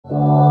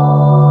Say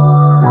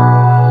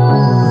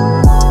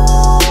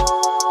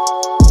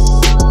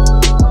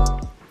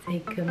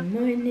good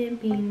morning,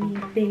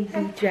 beanie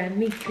baby, drive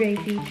me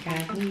crazy,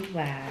 drive me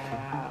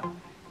wild.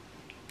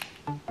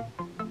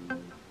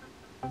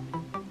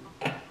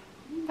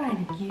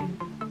 Thank you.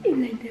 You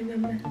like that,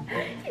 mama?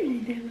 You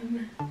like that,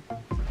 mama?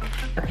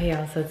 Okay,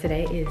 y'all, so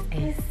today is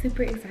a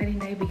super exciting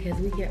day because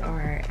we get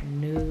our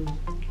new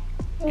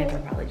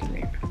Anthropologie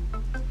mirror.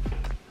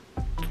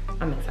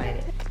 I'm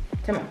excited.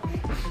 Come on.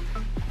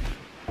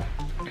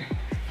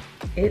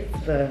 It's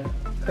the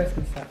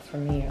Christmas socks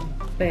from me,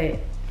 but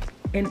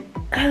in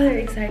other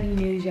exciting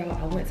news, y'all,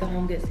 I went to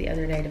Homegoods the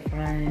other day to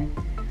find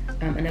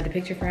another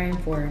picture frame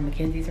for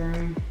Mackenzie's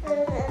room.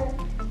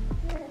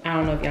 I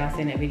don't know if y'all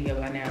seen that video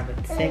by now,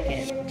 but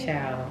second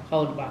child,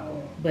 hold the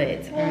bottle.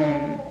 But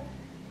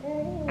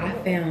I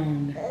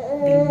found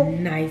the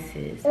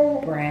nicest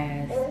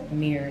brass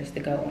mirrors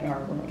to go in our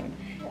room.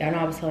 Y'all know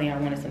I was telling y'all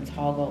I wanted some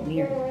tall gold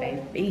mirrors,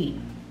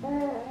 baby.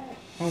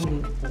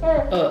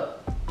 Homegoods up.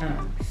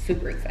 I'm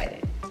super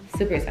excited.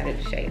 Super excited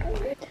to show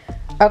y'all.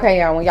 Okay,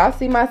 y'all, when y'all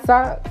see my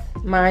socks,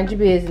 mind your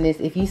business.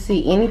 If you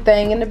see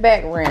anything in the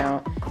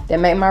background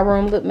that make my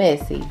room look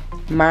messy,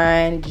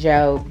 mind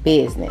your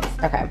business.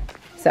 Okay,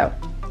 so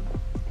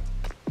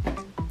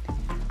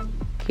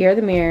here are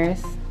the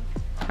mirrors.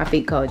 My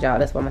feet cold, y'all.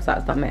 That's why my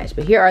socks don't match.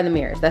 But here are the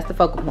mirrors. That's the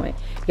focal point.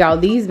 Y'all,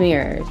 these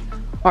mirrors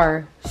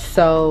are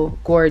so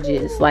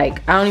gorgeous.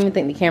 Like, I don't even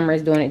think the camera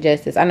is doing it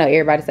justice. I know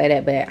everybody say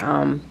that, but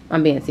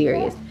I'm being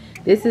serious.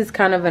 This is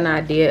kind of an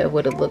idea of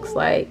what it looks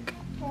like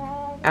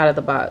out of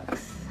the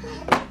box.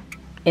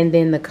 And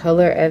then the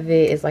color of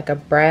it is like a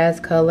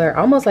brass color,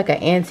 almost like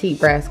an antique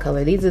brass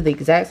color. These are the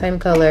exact same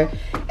color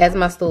as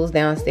my stools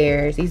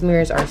downstairs. These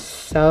mirrors are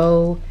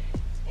so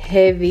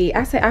heavy.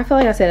 I feel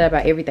like I said that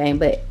about everything,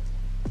 but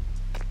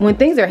when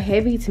things are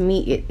heavy, to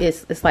me,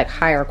 it's like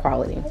higher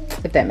quality,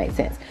 if that makes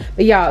sense.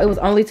 But y'all, it was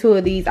only 2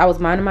 of these. I was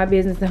minding my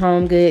business at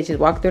HomeGoods, just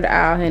walking through the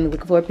aisle and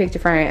looking for a picture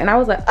frame, and I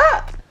was like,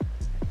 ah,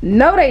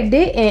 no, they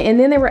didn't. And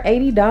then they were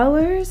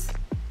 $80.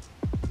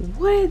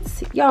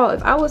 What, y'all?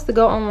 If I was to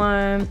go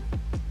online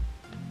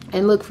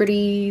and look for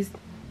these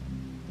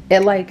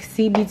at like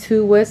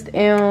CB2, West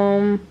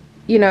Elm,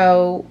 you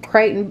know,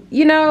 Creighton,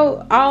 you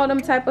know, all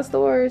them type of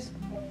stores,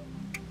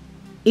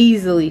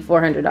 easily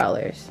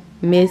 $400.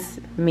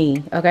 Miss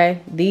me, okay?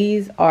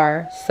 These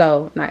are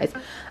so nice.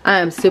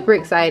 I am super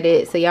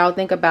excited. So y'all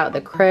think about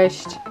the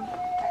crushed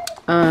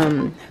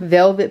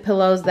velvet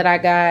pillows that I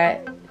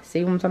got.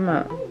 See what I'm talking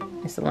about?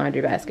 It's a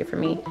laundry basket for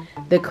me.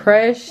 The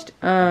crushed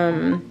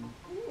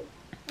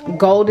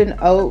golden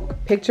oak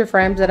picture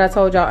frames that I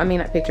told y'all. I mean,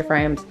 not picture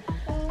frames.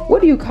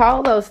 What do you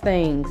call those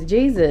things?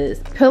 Jesus.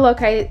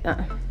 Pillowcase.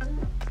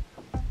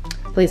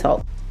 Please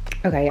hold.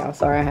 Okay, y'all.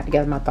 Sorry, I have to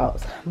gather my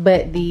thoughts.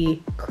 But the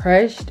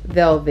crushed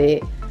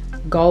velvet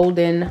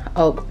golden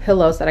oak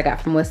pillows that I got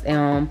from West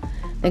Elm.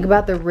 Think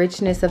about the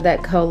richness of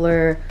that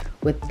color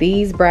with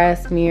these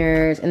brass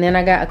mirrors. And then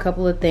I got a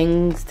couple of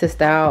things to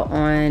style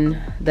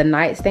on the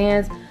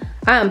nightstands.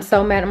 I am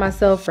so mad at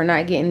myself for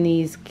not getting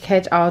these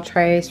catch-all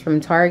trays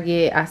from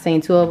Target. I seen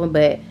 2 of them,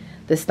 but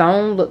the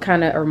stone looked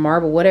kind of, or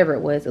marble, whatever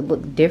it was, it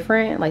looked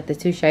different. Like the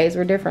 2 shades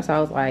were different. So I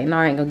was like, no,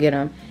 I ain't gonna get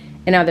them.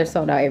 And now they're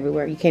sold out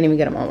everywhere. You can't even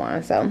get them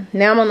online. So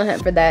now I'm on the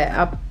hunt for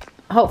that.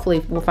 Hopefully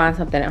we'll find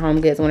something at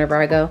HomeGoods whenever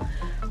I go.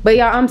 But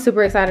y'all, I'm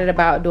super excited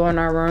about doing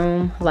our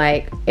room.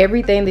 Like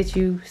everything that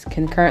you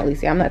can currently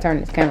see. I'm not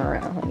turning this camera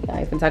around, honey.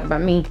 I even talk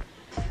about me.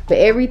 But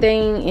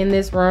everything in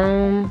this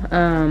room,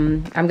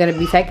 I'm gonna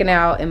be taking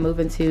out and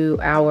moving to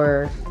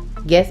our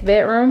guest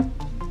bedroom.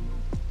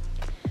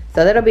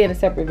 So that'll be in a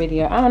separate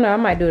video. I don't know, I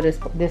might do this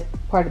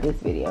part of this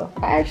video.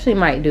 I actually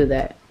might do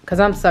that because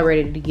I'm so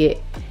ready to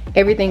get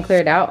everything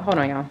cleared out. Hold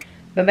on, y'all.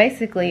 But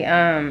basically,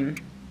 I don't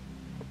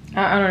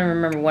even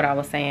remember what I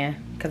was saying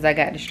because I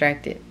got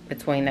distracted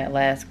between that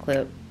last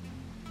clip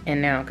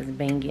and now because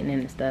been getting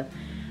into stuff.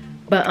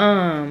 But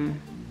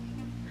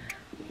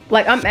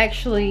like, I'm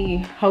actually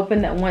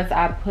hoping that once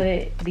I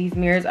put these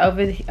mirrors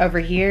over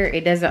here,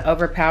 it doesn't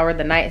overpower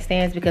the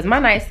nightstands, because my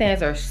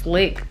nightstands are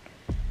slick,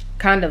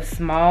 kind of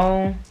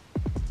small,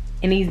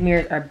 and these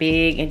mirrors are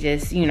big and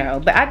just, you know.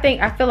 But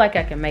I feel like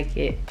I can make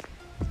it.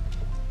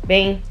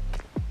 Bing.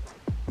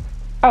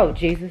 Oh,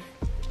 Jesus.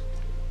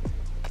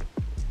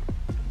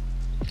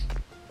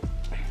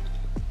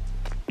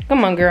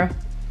 Come on, girl.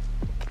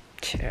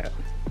 Chill.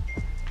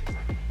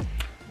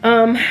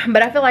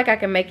 But I feel like I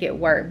can make it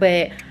work.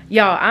 But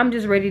y'all, I'm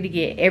just ready to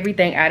get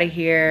everything out of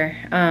here.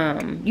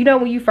 You know,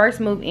 when you first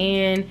move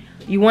in,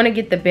 you want to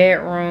get the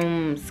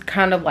bedrooms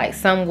kind of like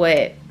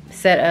somewhat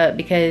set up,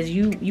 because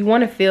you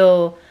want to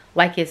feel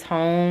like it's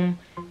home,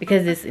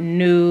 because it's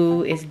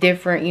new, it's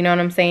different, you know what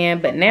I'm saying?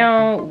 But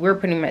now we're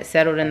pretty much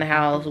settled in the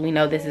house. We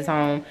know this is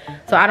home,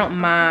 so I don't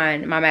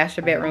mind my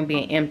master bedroom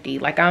being empty.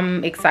 Like,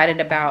 I'm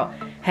excited about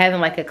having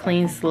like a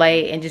clean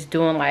slate and just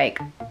doing like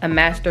a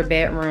master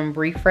bedroom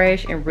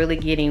refresh and really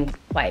getting,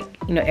 like,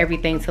 you know,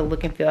 everything to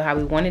look and feel how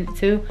we wanted it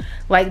to.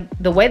 Like,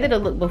 the way that it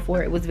looked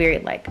before, it was very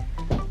like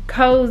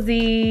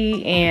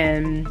cozy,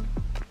 and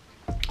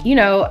you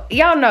know,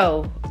 y'all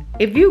know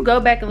if you go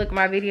back and look at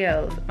my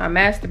videos, my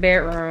master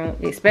bedroom,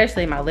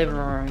 especially my living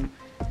room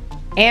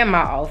and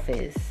my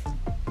office,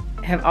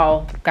 have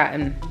all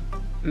gotten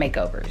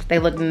makeovers. They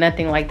look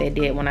nothing like they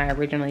did when I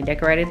originally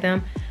decorated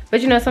them. But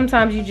you know,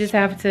 sometimes you just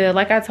have to,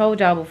 like I told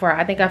y'all before,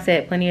 I think I've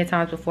said it plenty of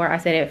times before, I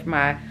said it for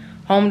my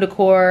home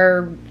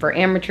decor for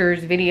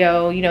amateurs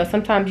video, you know,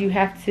 sometimes you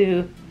have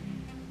to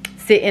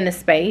sit in a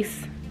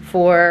space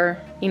for,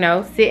 you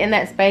know, sit in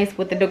that space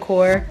with the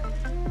decor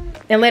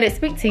and let it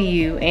speak to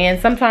you. And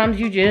sometimes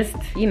you just,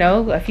 you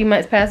know, a few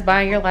months pass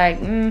by and you're like,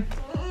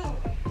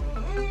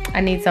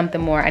 I need something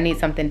more, I need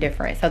something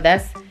different. So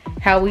that's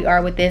how we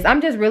are with this.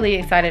 I'm just really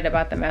excited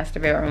about the master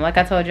bedroom. Like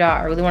I told y'all,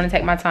 I really want to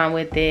take my time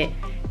with it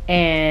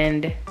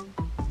and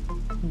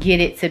get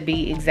it to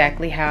be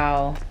exactly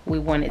how we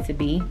want it to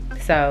be.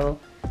 So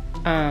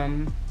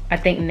I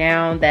think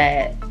now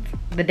that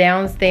the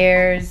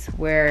downstairs,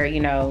 where, you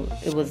know,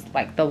 it was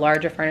like the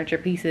larger furniture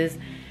pieces,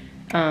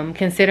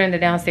 considering the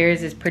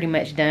downstairs is pretty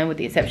much done with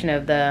the exception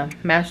of the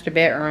master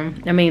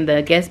bedroom, I mean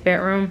the guest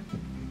bedroom,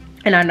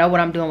 and I know what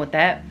I'm doing with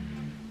that.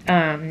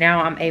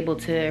 Now I'm able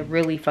to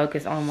really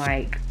focus on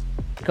like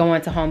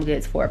going to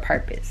Homegoods for a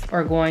purpose,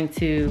 or going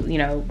to, you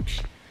know,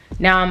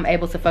 now I'm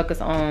able to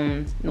focus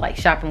on like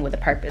shopping with a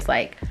purpose.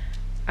 Like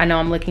I know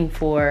I'm looking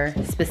for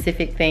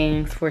specific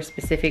things for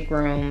specific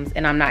rooms,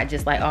 and I'm not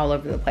just like all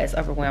over the place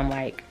overwhelmed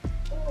like,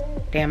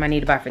 damn, I need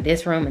to buy for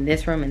this room and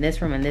this room and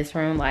this room and this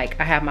room. Like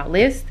I have my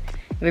list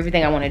of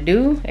everything I want to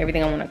do,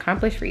 everything I want to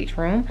accomplish for each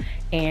room,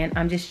 and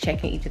I'm just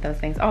checking each of those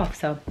things off.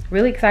 So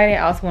really excited.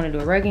 I also want to do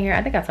a rug in here.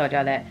 I think I told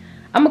y'all that.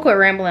 I'm gonna quit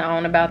rambling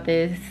on about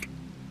this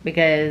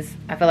because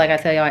I feel like I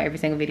tell y'all in every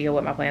single video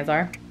what my plans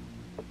are,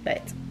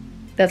 but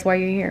that's why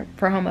you're here,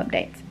 for home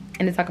updates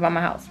and to talk about my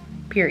house,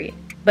 period.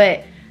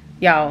 But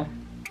y'all,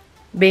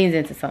 Bean's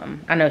into something.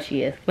 I know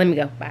she is. Let me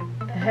go. Bye.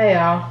 Hey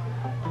y'all,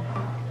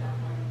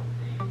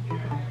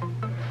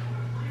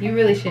 you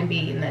really shouldn't be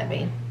eating that,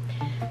 Bean.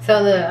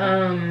 So what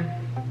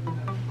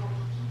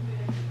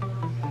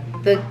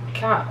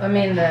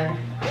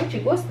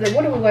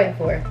are we waiting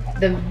for?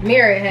 The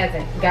mirror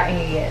hasn't gotten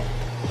here yet.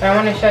 But I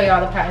want to show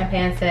y'all the pot and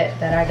pan set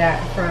that I got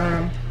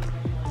from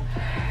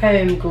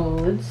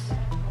Homegoods.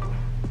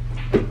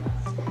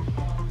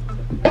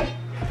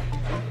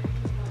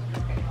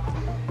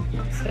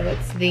 So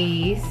it's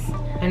these.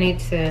 I need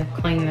to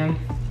clean them.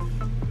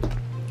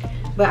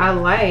 But I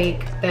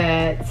like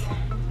that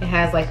it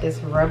has like this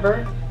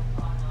rubber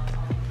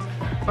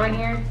on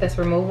here that's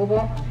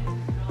removable.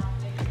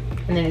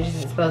 And then it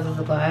just exposes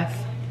the glass.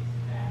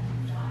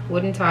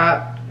 Wooden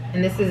top.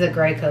 And this is a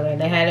gray color.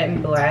 They had it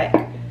in black,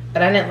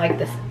 but I didn't like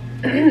this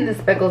the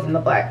speckles in the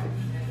black.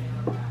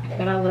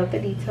 But I love the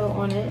detail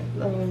on it.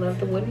 I love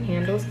the wooden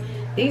handles.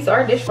 These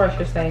are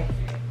dishwasher safe.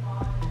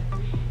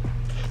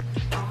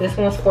 This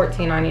one's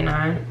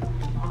 $14.99.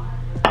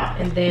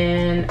 And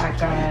then I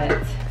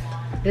got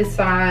this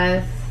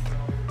size.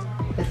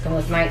 This one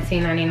was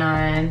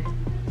 $19.99.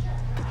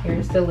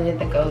 Here's the lid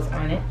that goes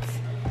on it.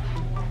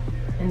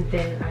 And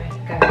then I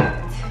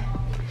got,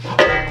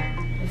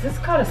 is this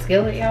called a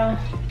skillet, y'all?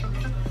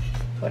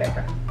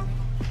 Whatever,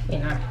 you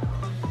know,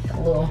 a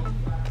little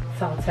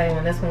saute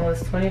one. This one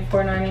was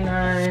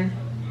 $24.99,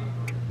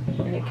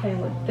 and it came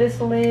with this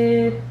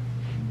lid.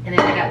 And then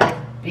I got this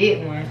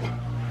big one,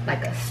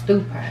 like a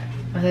stew pot.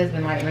 My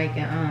husband like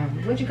making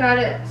what you call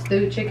it,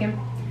 stewed chicken.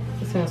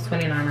 This one was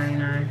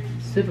 $29.99,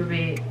 super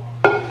big.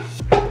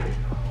 This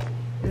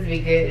would be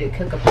good to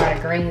cook a pot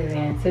of greens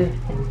in too.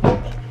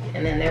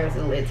 And then there was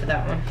a lid to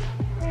that one.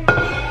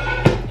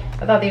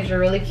 I thought these were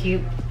really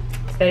cute.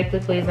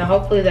 Aesthetically pleasing.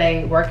 Hopefully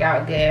they work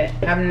out good.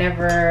 I've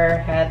never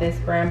had this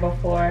brand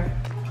before.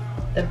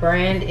 The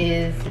brand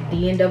is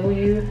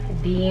D&W,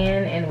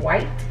 DN and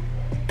white.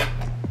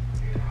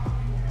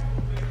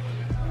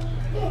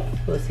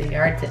 We'll see. I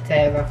already took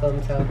tags off of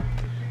them, so,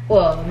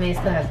 well, I mean, it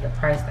still has the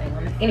price thing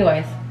on it.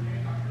 Anyways,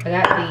 I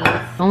got these.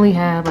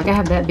 I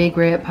have that big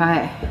red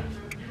pot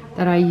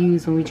that I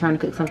use when we're trying to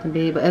cook something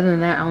big, but other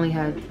than that, I only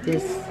have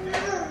this.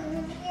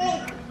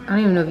 I don't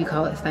even know if you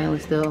call it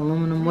stainless steel,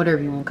 aluminum,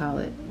 whatever you want to call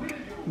it.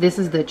 This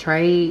is the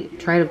trade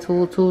of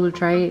tool to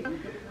trade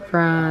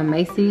from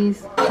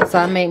Macy's. So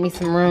I made me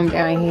some room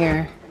down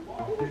here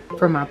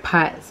for my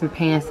pots and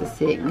pans to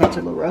sit. Got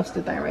your little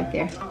roaster thing right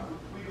there.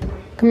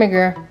 Come here,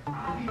 girl.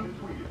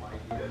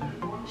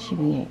 She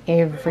be in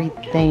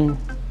everything.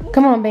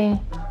 Come on, Bean.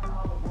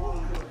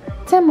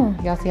 Come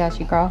on. Y'all see how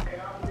she crawl?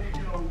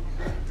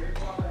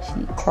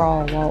 She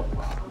crawl walk.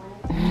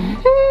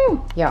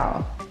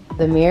 Y'all,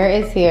 the mirror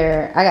is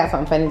here. I got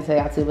something funny to tell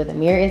y'all too, but the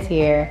mirror is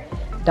here.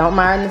 Don't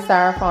mind the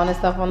styrofoam and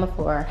stuff on the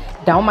floor.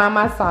 Don't mind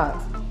my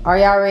socks. Are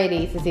y'all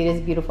ready to see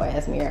this beautiful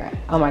ass mirror?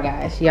 Oh my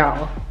gosh,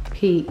 y'all.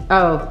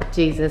 Oh,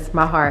 Jesus,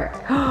 my heart.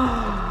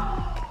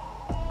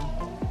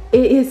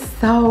 It is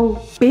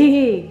so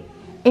big.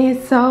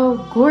 It's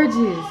so gorgeous.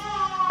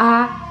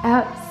 I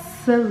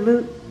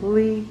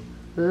absolutely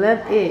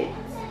love it.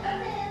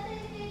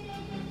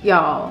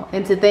 Y'all,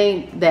 and to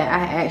think that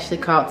I actually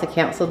called to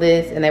cancel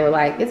this and they were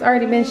like, it's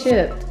already been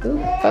shipped.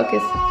 Ooh,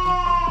 focus.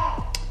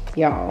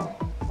 Y'all.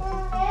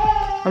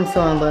 I'm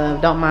so in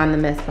love. Don't mind the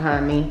mess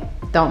behind me.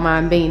 Don't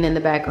mind being in the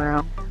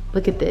background.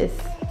 Look at this.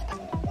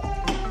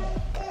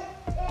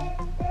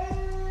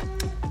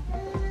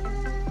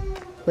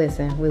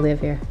 Listen, we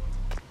live here.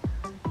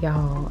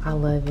 Y'all, I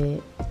love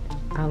it.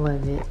 I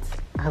love it.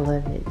 I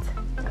love it.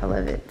 I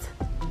love it.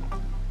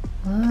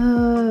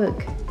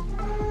 Look.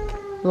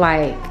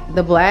 Like,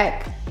 the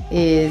black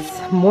is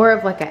more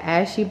of like an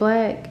ashy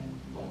black.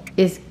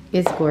 It's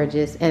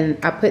gorgeous. And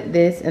I put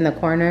this in the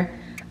corner.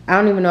 I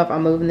don't even know if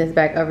I'm moving this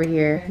back over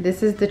here.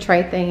 This is the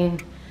tray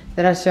thing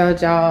that I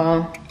showed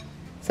y'all.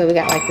 So we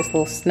got like this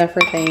little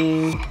snuffer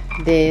thing,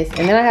 this,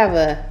 and then I have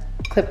a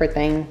clipper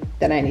thing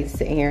that I need to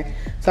sit in here.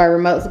 So our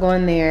remote's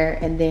going there,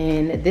 and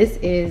then this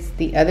is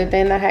the other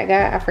thing that I had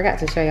got. I forgot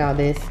to show y'all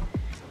this.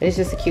 It's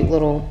just a cute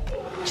little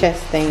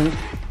chest thing.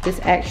 This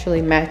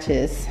actually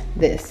matches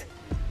this.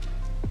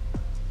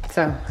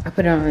 So I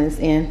put it on this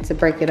end to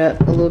break it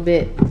up a little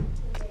bit.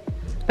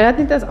 But I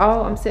think that's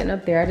all I'm setting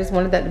up there. I just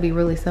wanted that to be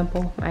really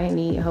simple. I ain't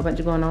need a whole bunch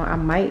of going on. I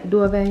might do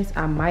a vase.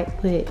 I might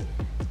put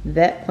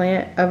that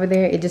plant over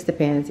there. It just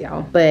depends,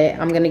 y'all. But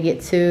I'm gonna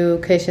get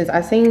 2 cushions.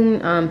 I seen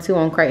 2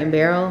 on Crate and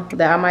Barrel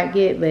that I might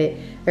get, but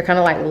they're kind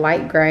of like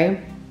light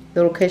gray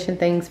little cushion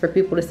things for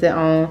people to sit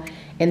on.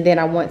 And then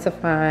I want to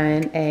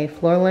find a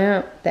floor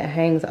lamp that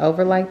hangs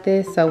over like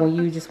this, so when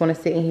you just want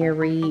to sit in here,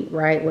 read,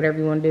 write, whatever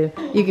you want to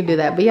do, you can do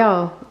that. But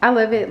y'all, I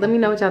love it. Let me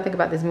know what y'all think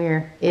about this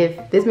mirror.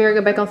 If this mirror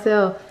go back on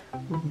sale,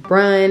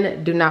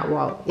 run, do not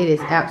walk. It is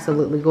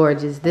absolutely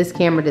gorgeous. This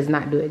camera does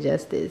not do it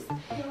justice.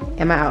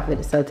 And my outfit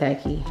is so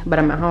tacky. But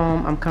I'm at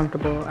home, I'm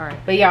comfortable. All right.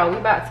 But y'all, we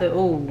about to,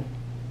 ooh.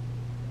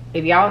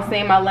 If y'all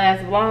seen my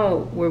last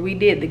vlog where we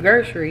did the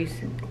groceries,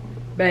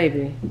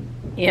 baby,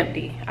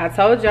 empty. I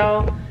told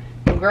y'all,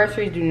 the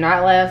groceries do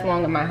not last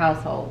long in my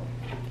household.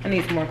 I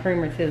need some more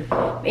creamer too.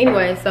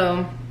 Anyway,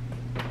 so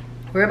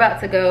we're about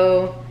to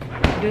go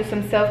do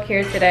some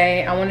self-care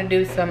today. I want to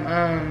do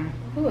some,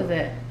 who was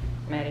that?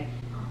 Maddie.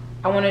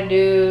 I want to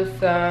do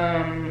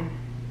some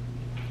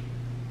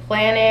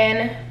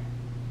planning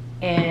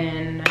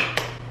and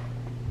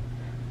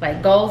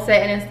like goal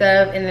setting and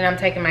stuff. And then I'm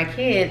taking my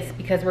kids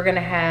because we're going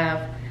to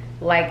have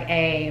like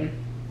a,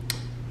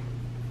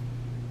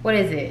 what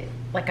is it?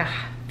 Like a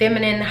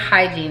feminine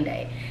hygiene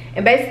day.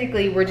 And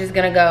basically we're just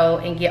going to go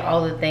and get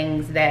all the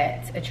things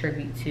that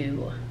attribute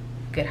to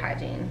good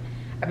hygiene.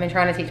 I've been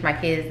trying to teach my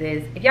kids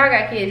this. If y'all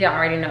got kids, y'all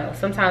already know.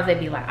 Sometimes they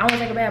be like, I want to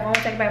take a bath, I want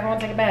to take a bath, I want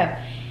to take a bath.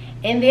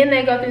 And then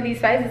they go through these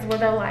phases where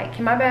they're like,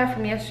 can my bath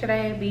from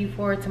yesterday be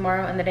for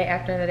tomorrow and the day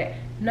after and the day?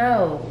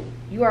 No,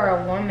 you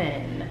are a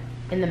woman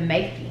in the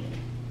making.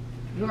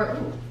 You are,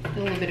 ooh,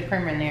 do a little bit of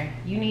creamer in there.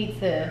 You need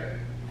to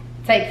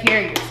take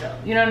care of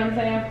yourself. You know what I'm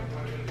saying?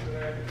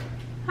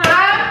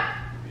 Huh?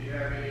 Do you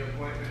have any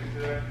appointments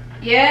today?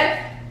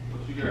 Yes.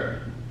 What you got?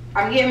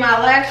 I'm getting my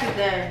lashes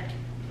done.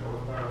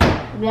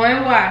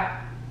 One, why?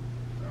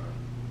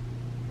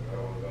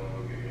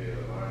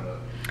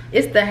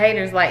 It's the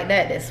haters like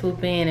that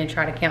swoop in and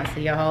try to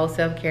cancel your whole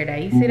self-care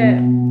day. You see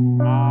that?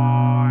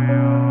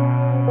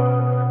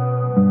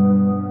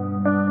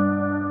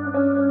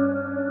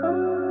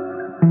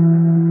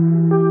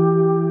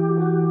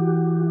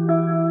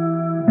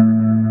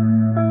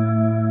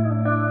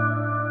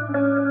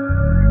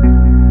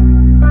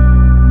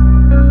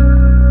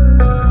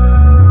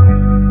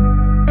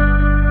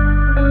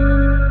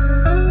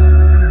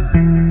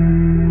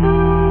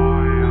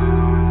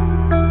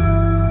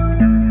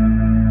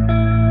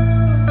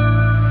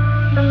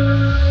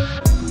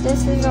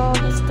 This is all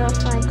the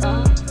stuff I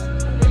got.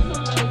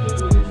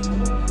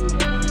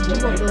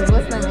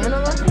 What's the name of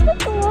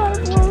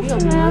it? I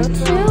have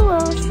 2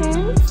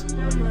 lotions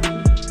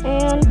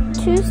and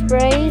 2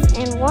 sprays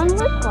and 1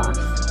 lip gloss.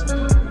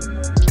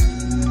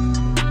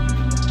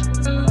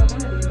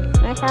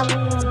 I have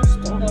another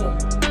stuff.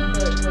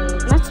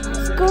 That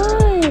smells good.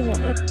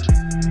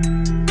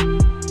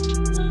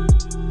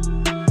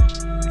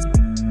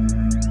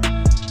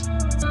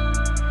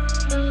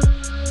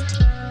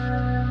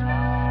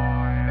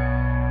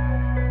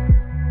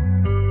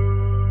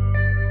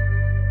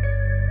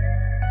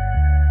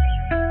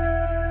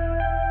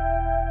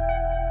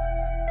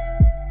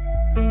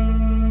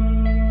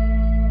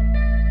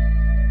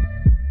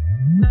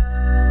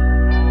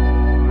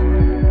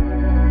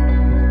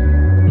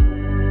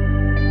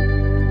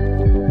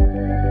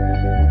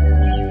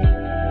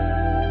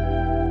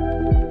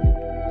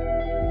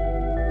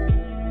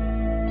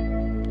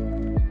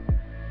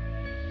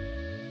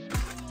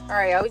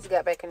 Alright, y'all, we just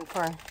got back in the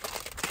car.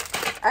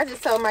 I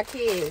just told my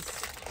kids,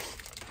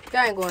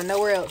 y'all ain't going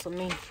nowhere else with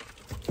me.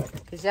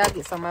 Because y'all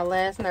get on my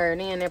last nerve.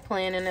 Then they're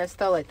playing in that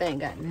store like they ain't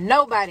got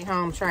nobody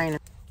home training.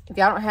 If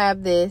y'all don't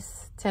have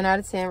this, 10 out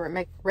of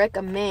 10,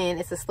 recommend.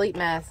 It's a sleep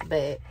mask,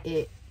 but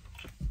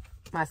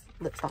my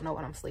lips don't know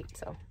when I'm asleep,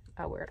 so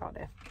I wear it all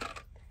day.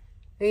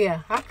 But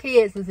yeah, our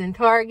kids was in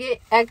Target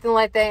acting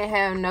like they ain't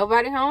have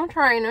nobody home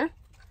trainer.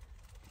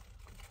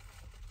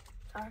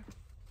 Sorry.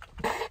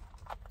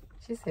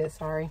 She said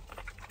sorry.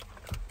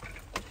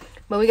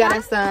 But we got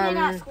us some.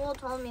 At school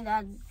told me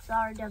that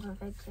sorry doesn't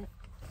fix it.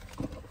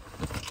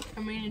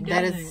 mean,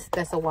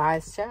 that's a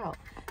wise child.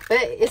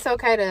 But it's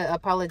okay to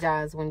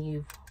apologize when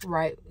you've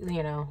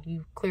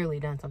you clearly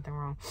done something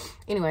wrong.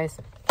 Anyways,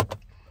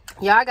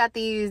 y'all, I got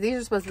these. These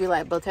are supposed to be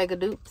like Bottega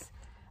dupes.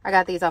 I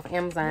got these off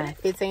Amazon.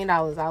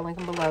 $15. I'll link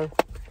them below.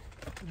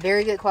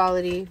 Very good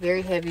quality,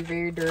 very heavy,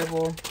 very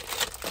durable.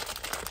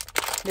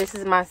 This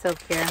is my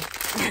self-care.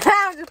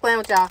 I'm just playing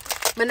with y'all.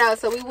 But no,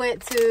 so we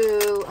went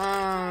to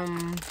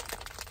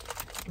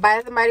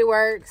Bath and Body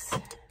Works.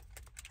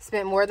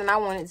 Spent more than I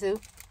wanted to.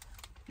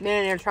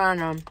 Then they're trying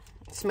to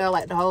smell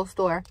like the whole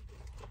store.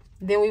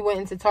 Then we went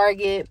into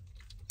Target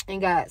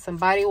and got some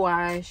body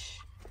wash,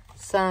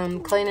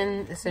 some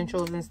cleaning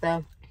essentials and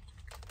stuff.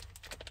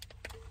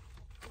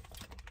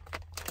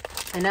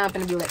 And now I'm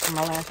gonna be late for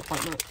my last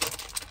appointment.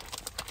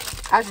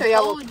 I'll show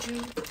y'all.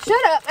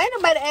 Shut up! Ain't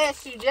nobody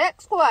asked you,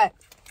 Jack. Squat.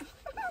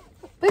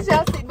 Put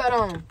y'all seatbelt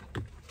on.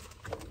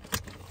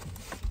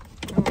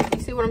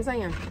 You see what I'm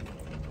saying?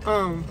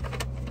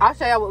 I'll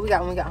show y'all what we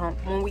got when we got home.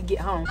 When we get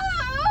home.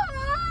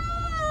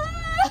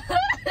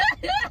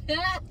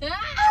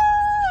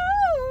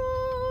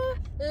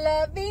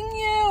 Loving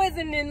you is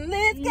an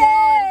endless game.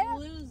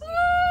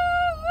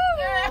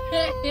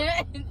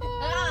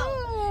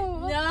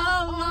 No,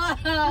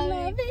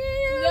 Loving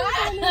you is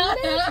an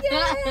endless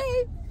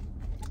game.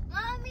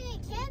 Mommy,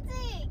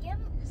 Kenzie,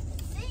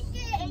 sing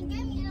it and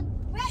give me a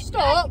break.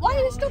 Stop. Why are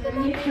you stupid?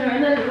 You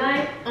turn the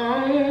light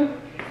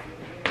on.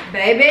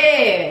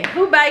 Baby,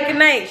 who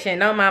Baconation?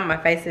 Don't mind my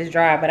face is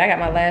dry, but I got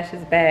my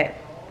lashes back.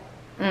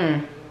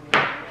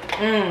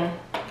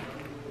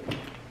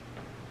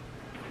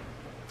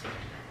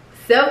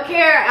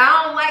 Self-care,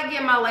 I don't like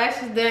getting my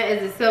lashes done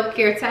as a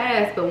self-care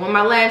task, but when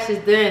my lashes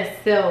done,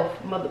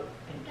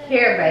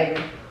 self-care,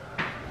 baby.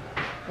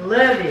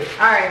 Love it.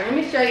 All right, let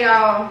me show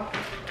y'all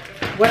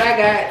what I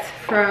got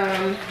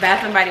from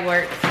Bath and Body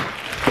Works.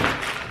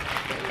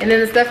 And then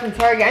the stuff from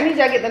Target. I need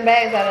y'all to get them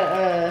bags out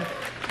of,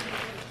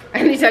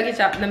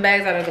 them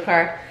bags out of the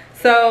car.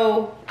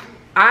 So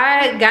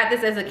I got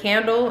this as a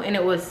candle and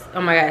it was,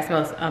 oh my God, it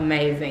smells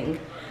amazing.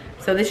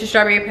 So this is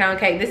strawberry pound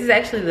cake. This is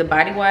actually the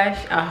body wash.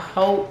 I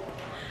hope,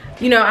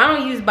 I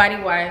don't use body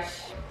wash.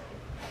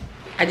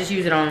 I just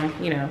use it on,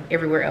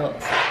 everywhere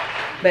else.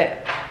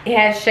 But it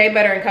has shea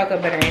butter and cocoa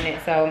butter in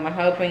it. So I'm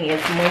hoping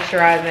it's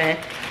moisturizing.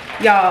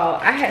 Y'all,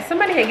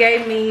 somebody had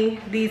gave me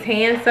these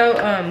hand soap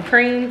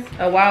creams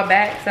a while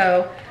back.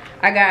 So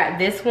I got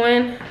this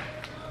one.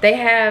 They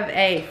have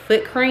a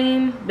foot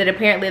cream that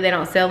apparently they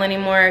don't sell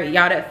anymore.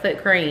 Y'all, that foot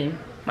cream.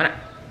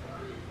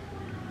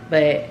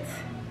 But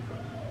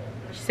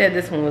she said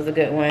this one was a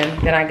good one.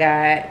 Then I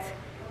got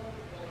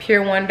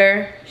Pure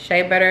Wonder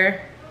shea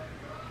butter.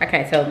 I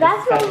can't tell.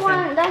 That's the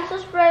one. That's the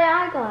spray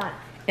I got.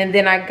 And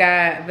then I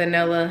got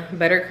vanilla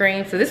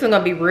buttercream. So this one's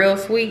gonna be real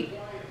sweet.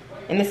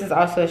 And this is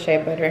also shea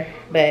butter.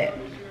 But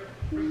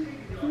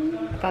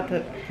I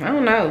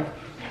don't know.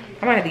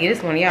 I might have to get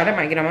this one, y'all. That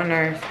might get on my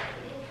nerves.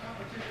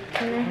 I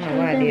don't know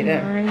why I did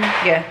that.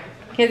 Yeah.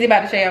 Kenzie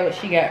about to show y'all what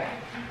she got.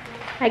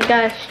 I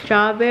got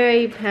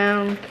strawberry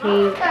pound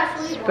cake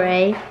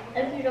spray.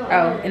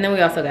 Oh, and then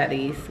we also got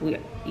these. We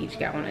each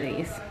got one of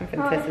these. I'm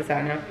gonna test this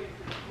out now.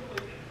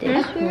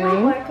 This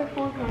one.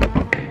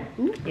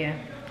 Yeah.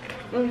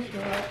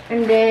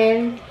 And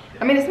then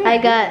I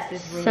got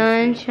really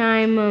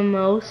sunshine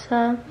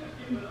mimosa.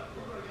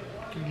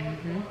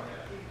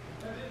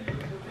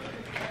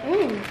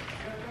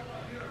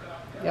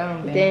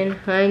 Then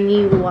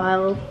honey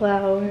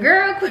wildflower.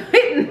 Girl,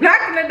 quit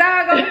knocking the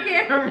dog on the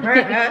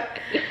camera.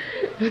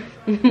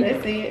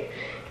 Let's see it.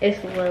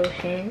 It's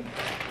lotion.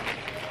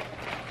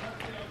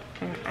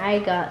 And I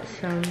got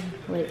some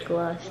lip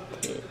gloss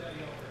too.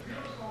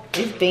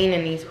 It's Bean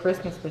in these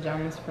Christmas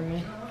pajamas for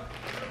me.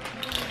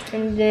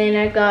 And then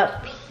I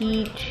got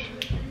peach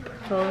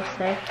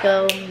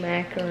prosecco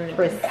macaroni.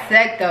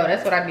 Prosecco,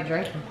 that's what I be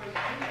drinking.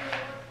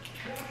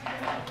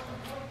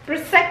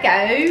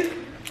 Prosecco.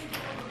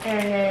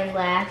 And then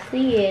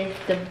lastly is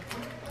the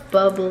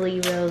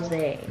bubbly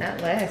rosé. Not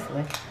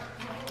lastly.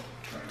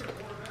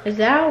 Is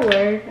that a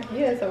word?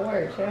 Yeah, it's a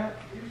word, child.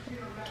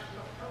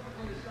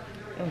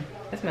 Oh,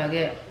 that smells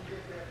good.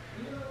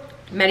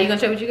 Maddie, you gonna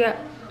show what you got?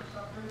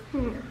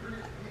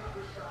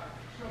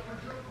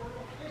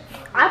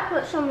 I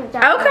put some of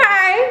that.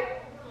 Okay.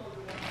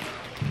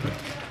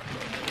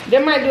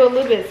 That might do a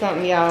little bit of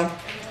something, y'all.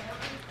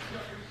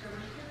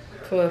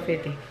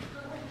 $12.50.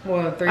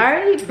 Well, $3. I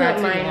already put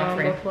about mine $2 on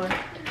free. before.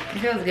 It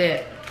feels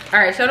good. All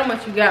right, show them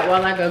what you got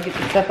while I go get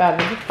the stuff out.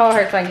 Just call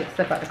her so I can get the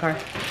stuff out the car.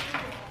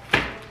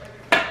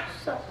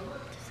 So,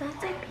 does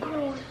that say Pure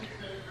Wonder?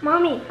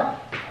 Mommy,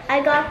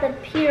 I got the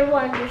Pure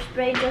Wonder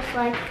spray just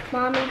like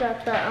Mommy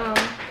got the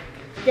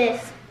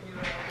this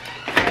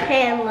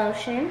hand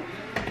lotion.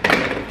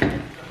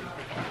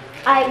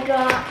 I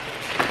got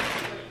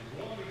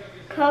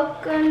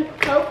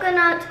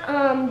coconut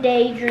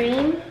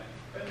daydream,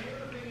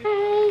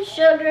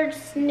 sugared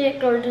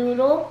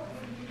snickerdoodle.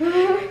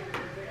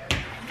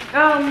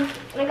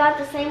 I got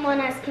the same one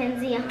as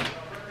Kenzie,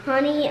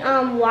 honey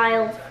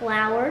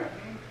wildflower.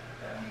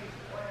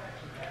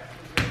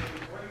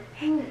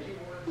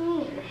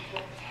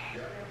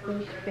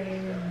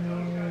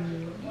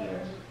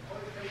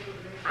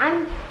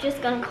 I'm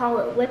just gonna call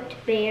it whipped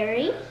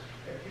berry.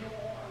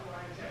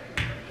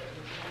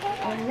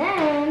 And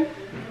then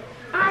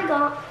I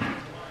got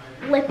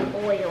lip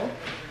oil.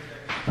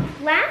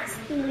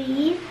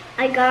 Lastly,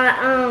 I got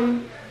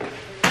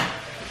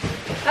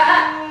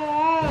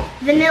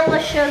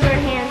vanilla sugar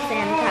hand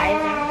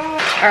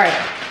sanitizer. All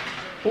right.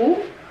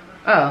 Ooh.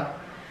 Oh.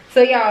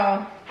 So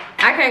y'all,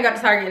 I can't go to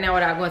Target now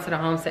without going to the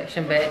home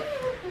section, but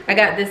I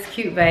got this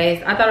cute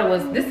vase. I thought it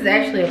was, this is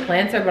actually a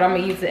planter, but I'm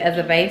gonna use it as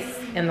a vase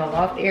in the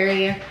loft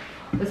area.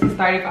 This is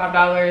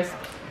 $35.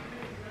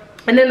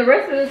 And then the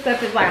rest of this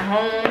stuff is like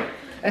home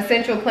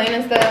essential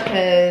cleaning stuff,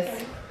 because,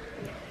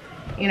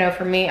 you know,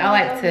 for me, I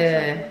like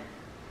to,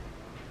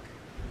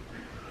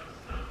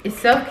 it's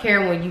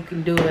self-care when you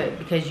can do it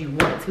because you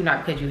want to,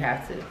 not because you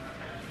have to.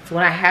 So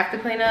when I have to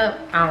clean up,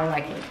 I don't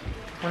like it.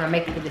 When I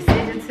make the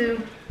decision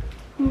to.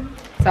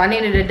 So I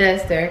needed a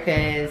duster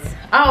because,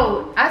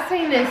 oh, I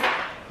seen this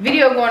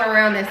video going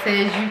around that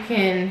says you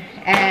can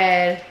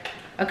add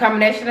a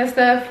combination of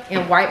stuff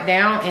and wipe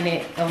down and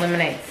it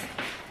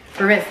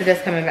prevents the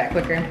dust coming back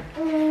quicker.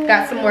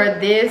 Got some more of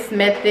this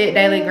Method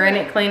Daily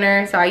Granite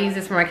Cleaner. So I use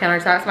this for my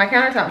countertops. My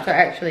countertops are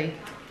actually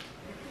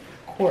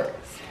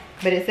quartz,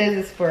 but it says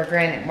it's for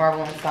granite,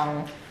 marble, and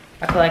stone.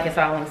 I feel like it's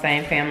all in the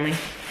same family.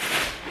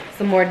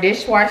 Some more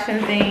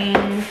dishwashing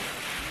things.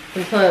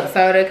 Some club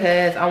soda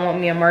because I want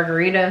me a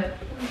margarita.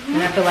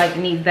 And I feel like it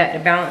needs that to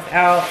balance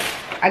out.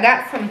 I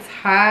got some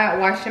Tide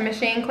washing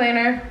machine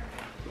cleaner.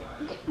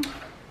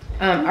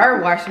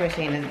 Our washing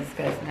machine is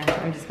disgusting.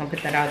 I'm just gonna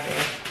put that out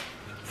there.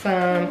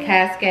 Some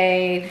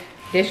Cascade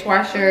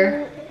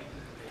dishwasher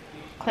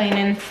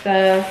cleaning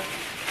stuff.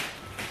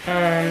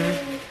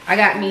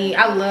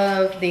 I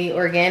love the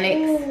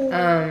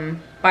organics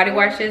body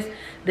washes.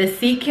 The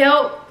sea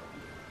kelp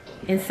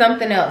and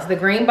something else. The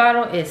green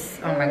bottle is,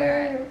 oh my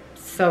god,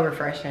 so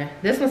refreshing.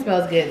 This one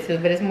smells good too,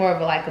 but it's more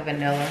of like a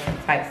vanilla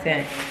type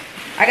scent.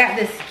 I got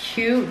this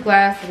cute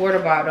glass water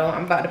bottle.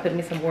 I'm about to put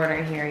me some water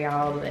in here,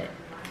 y'all, but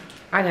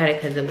I got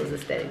it because it was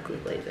aesthetically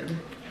pleasing.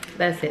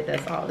 That's it,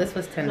 that's all. This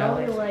was $10.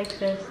 I like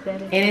the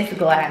aesthetic. And it's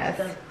glass.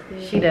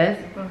 She does.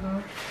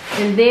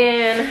 And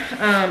then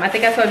I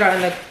think I saw y'all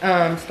in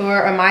the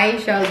store. Amaya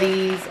showed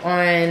these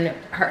on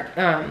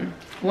her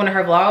one of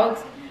her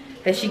vlogs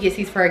that she gets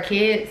these for her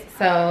kids.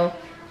 So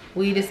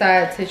we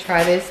decided to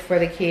try this for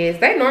the kids.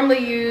 They normally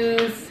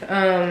use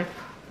I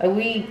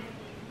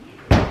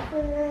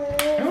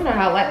don't know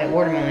how I like that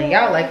watermelon.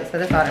 Y'all like it, so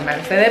that's all that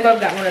matters. So they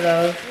both got one of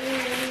those.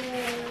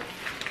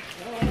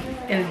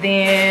 And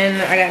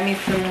then I got me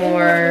some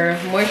more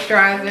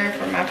moisturizer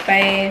for my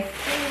face,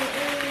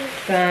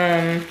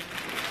 some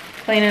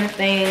cleaning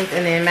things,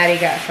 and then Maddie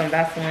got some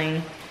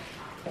Vaseline.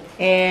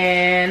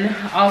 And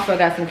also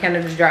got some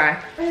Canada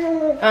Dry.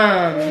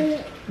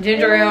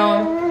 Ginger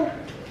ale,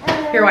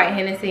 pure white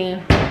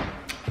Hennessy.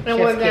 And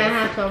we're gonna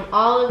have some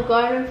Olive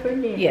Garden for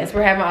dinner. Yes,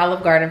 we're having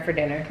Olive Garden for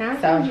dinner. Can I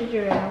have so some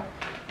ginger ale?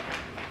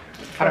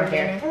 I don't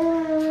care.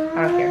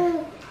 I don't care.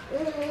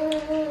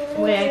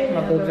 Wait, I can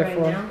My have boobs it are right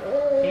full. now.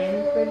 And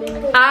for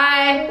dinner.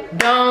 I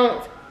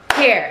don't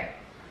care.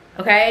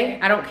 Okay?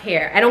 I don't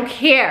care. I don't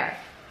care.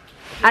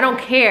 I don't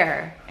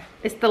care.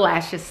 It's the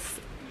lashes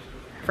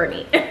for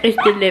me. It's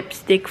the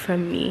lipstick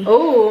from me.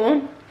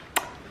 Ooh.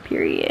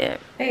 Period.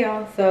 Hey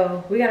y'all,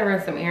 so we gotta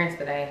run some errands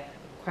today.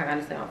 Quite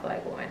honestly, I don't feel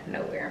like going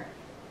nowhere.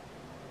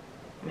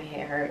 My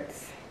head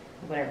hurts,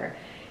 whatever.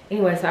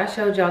 Anyway, so I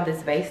showed y'all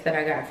this vase that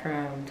I got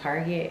from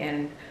Target,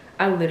 and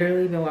I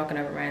literally been walking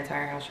over my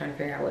entire house trying to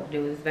figure out what to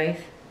do with this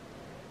vase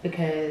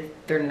because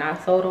they're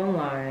not sold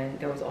online.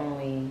 There was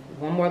only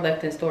one more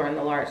left in store in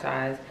the large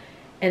size,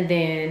 and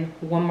then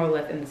one more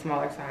left in the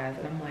smaller size.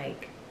 And I'm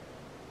like,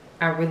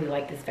 I really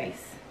like this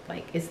vase.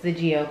 Like, it's the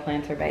Geo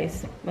planter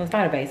vase. Well, it's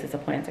not a vase, it's a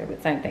planter,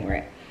 but same thing,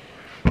 right?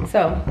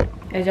 So,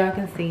 as y'all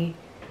can see,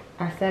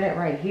 I set it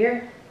right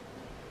here.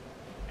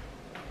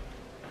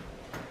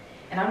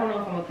 And I don't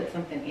know if I'm gonna put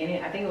something in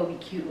it. I think it would be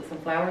cute with some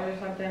flowers or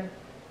something.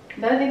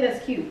 But I think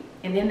that's cute.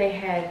 And then they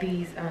had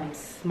these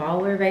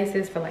smaller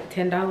vases for like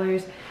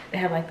 $10. They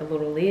have like the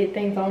little lid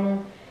things on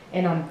them.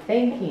 And I'm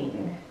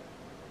thinking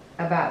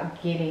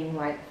about getting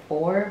like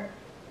 4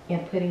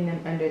 and putting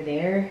them under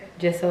there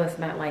just so it's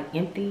not like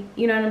empty.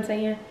 You know what I'm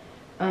saying?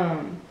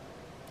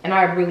 And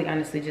I really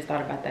honestly just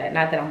thought about that.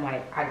 Not that I'm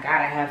like, I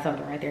gotta have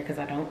something right there, because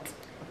I don't.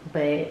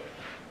 But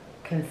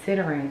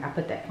considering I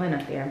put that plant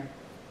up there,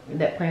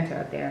 that planter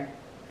up there,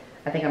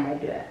 I think I might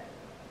do that.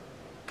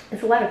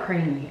 It's a lot of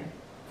cream in here.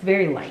 It's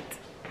very light.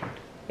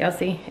 Y'all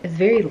see? It's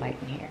very light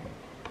in here.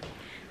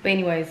 But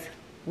anyways,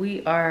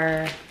 we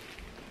are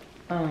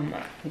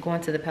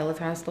going to the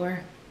Peloton store.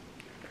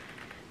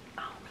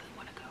 I don't really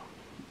want to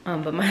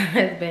go. But my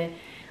husband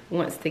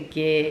wants to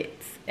get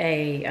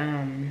a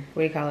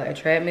what do you call it, a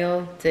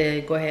treadmill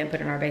to go ahead and put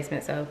in our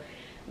basement, so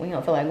we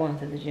don't feel like going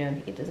to the gym.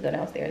 He can just go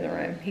downstairs and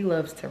run. He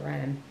loves to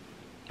run.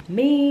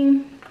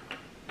 Me,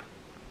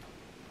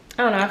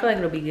 I don't know, I feel like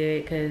it'll be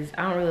good because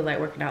I don't really like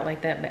working out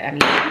like that, but I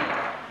need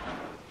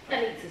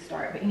to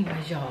start. But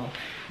anyways, y'all,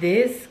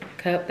 this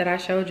cup that I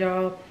showed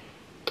y'all,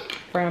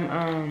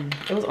 from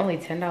it was only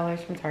 $10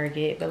 from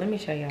Target, but let me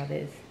show y'all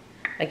this.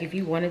 Like, if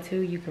you wanted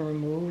to, you can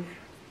remove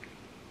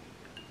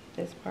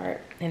this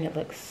part and it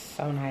looks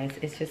so nice.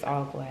 It's just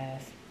all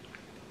glass.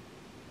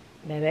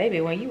 Now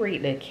baby, when you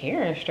read the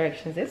care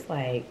instructions, it's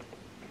like,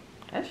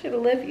 I should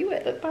have left you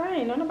at the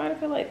thing. Don't nobody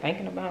feel like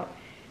thinking about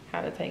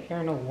how to take care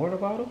of no water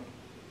bottle.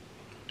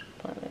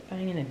 Put that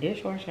thing in the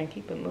dishwasher and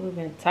keep it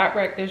moving. Top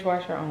rack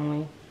dishwasher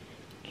only.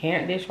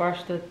 Can't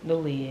dishwash the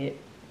lid.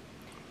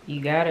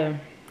 You gotta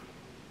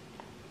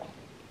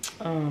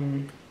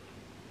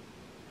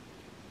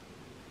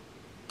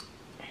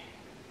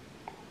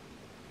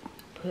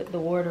put the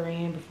water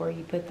in before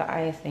you put the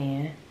ice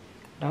in.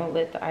 Don't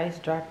let the ice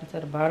drop into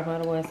the bottom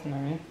of the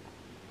Western.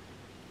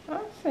 I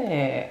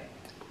said,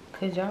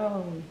 could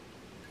y'all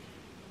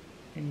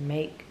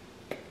make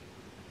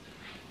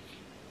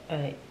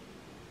a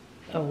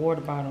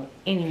water bottle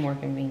any more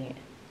convenient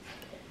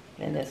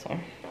than this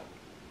one?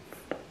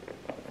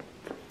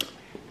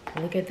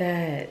 Look at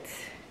that.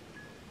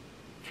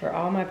 For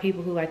all my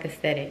people who like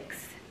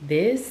aesthetics,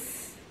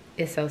 this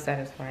is so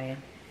satisfying.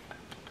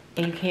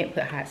 And you can't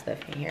put hot stuff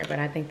in here, but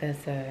I think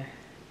that's a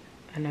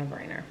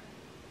no-brainer.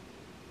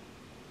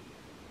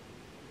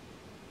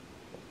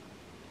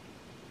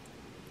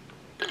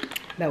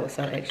 That was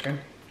so extra.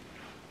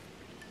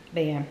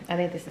 But yeah, I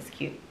think this is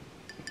cute.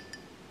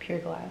 Pure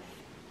glass.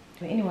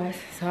 But anyways,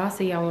 so I'll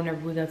see y'all whenever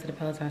we go to the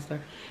Peloton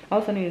store. I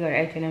also need to go to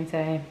H&M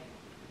today.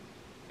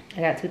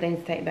 I got 2 things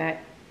to take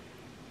back.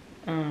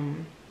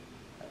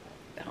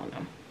 I don't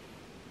know.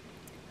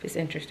 If it's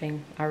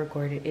interesting, I'll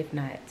record it. If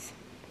not,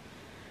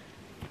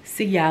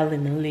 see y'all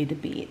in a little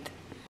bit.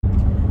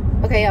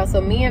 Okay, y'all,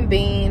 so me and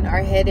Bean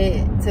are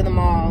headed to the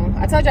mall.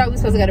 I told y'all we were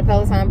supposed to go to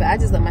Peloton, but I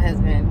just let my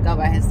husband go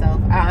by himself.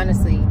 I ain't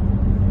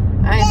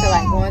feel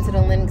like going to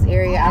the Lenox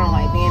area. I don't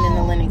like being in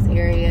the Lenox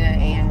area,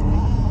 and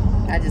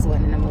I just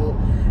wasn't in the mood.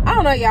 I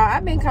don't know, y'all.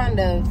 I've been kind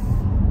of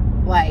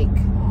like,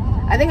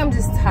 I think I'm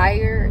just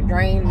tired,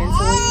 drained mentally,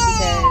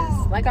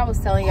 because like I was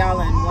telling y'all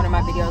in one of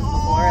my videos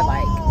before,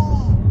 like,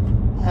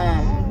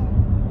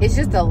 it's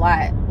just a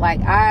lot.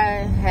 Like,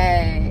 I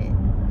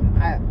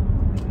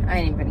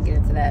ain't even gonna get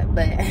into that,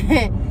 but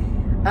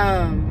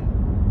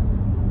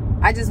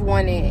I just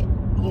wanted,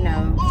 you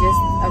know, just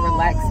a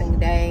relaxing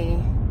day.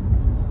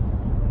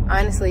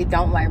 Honestly,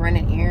 don't like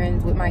running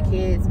errands with my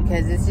kids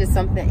because it's just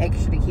something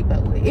extra to keep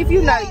up with. If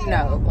you know, you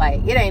know.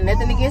 Like, it ain't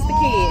nothing against the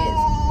kids,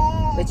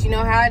 but you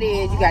know how it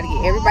is. You got to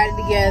get everybody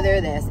together.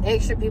 That's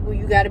extra people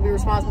you got to be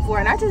responsible for.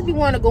 And I just be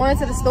wanting to go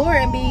into the store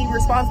and be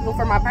responsible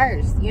for my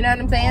purse. You know what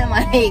I'm saying?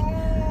 Like,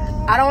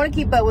 I don't want to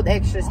keep up with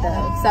extra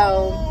stuff.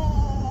 So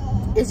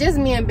it's just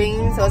me and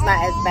Bean, so it's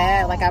not as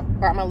bad. Like, I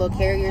brought my little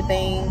carrier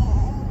thing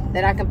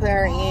that I can put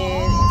her in,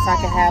 so I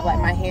can have like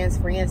my hands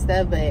free and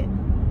stuff. But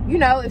you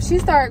know, if she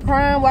started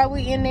crying while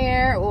we in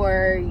there,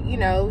 or you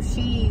know,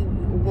 she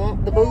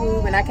want the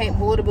boob and I can't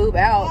pull the boob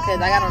out because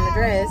I got on the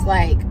dress,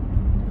 like,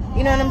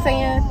 you know what I'm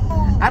saying?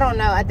 I don't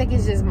know. I think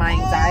it's just my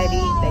anxiety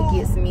that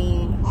gets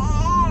me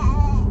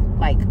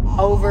like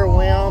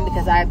overwhelmed,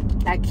 because I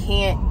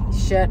can't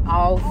shut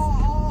off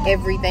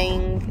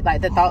everything,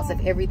 like the thoughts of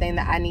everything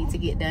that I need to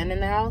get done in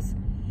the house.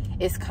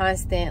 It's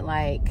constant,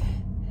 like,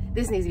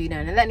 this needs to be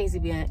done and that needs to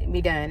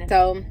be done.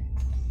 So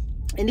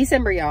in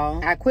December,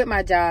 y'all, I quit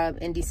my job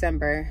in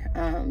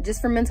December, just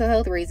for mental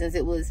health reasons.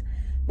 It was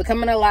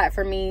becoming a lot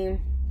for me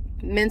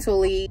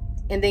mentally.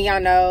 And then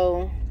y'all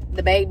know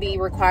the baby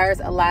requires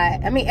a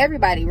lot. I mean,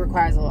 everybody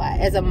requires a lot.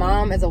 As a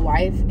mom, as a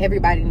wife,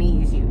 everybody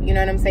needs you. You know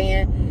what I'm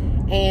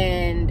saying?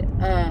 And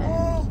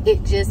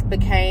it just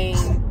became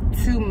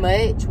too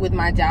much with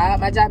my job.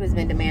 My job has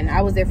been demanding.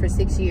 I was there for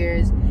 6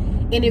 years.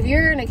 And if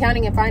you're in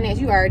accounting and finance,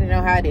 you already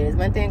know how it is.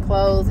 Month end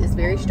close is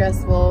very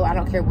stressful. I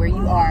don't care where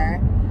you are,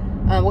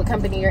 what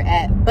company you're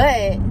at,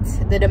 but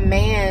the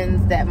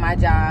demands that my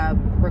job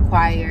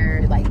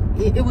required, like,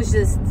 it was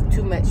just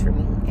too much for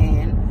me.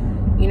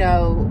 And you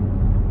know,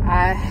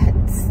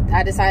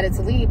 I decided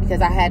to leave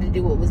because I had to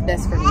do what was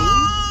best for me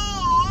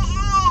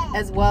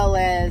as well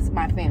as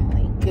my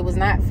family. It was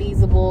not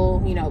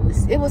feasible, you know.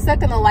 It was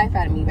sucking the life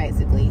out of me,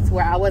 basically, to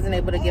where I wasn't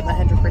able to give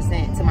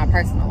 100% to my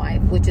personal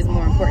life, which is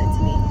more important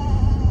to me.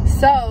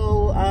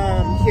 So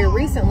here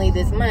recently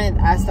this month,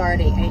 I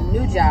started a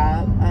new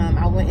job.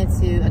 I went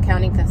into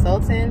accounting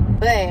consulting,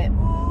 but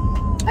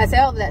I say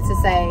all that to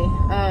say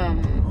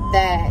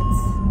that,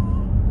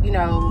 you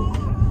know,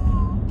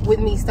 with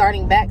me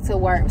starting back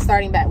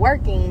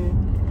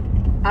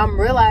working, I'm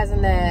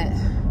realizing that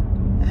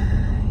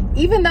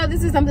even though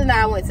this is something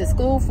that I went to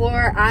school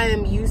for, I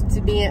am used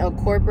to being a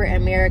corporate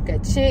America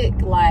chick,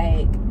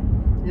 like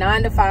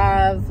 9 to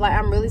 5. Like,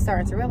 I'm really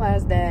starting to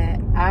realize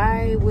that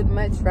I would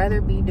much rather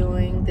be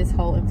doing this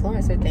whole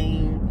influencer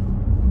thing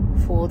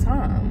full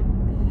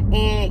time.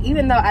 And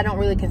even though I don't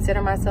really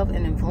consider myself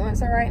an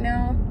influencer right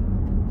now,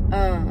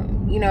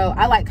 you know,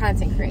 I like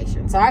content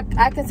creation. So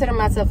I consider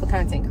myself a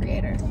content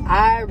creator.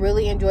 I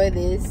really enjoy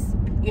this.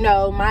 You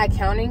know, my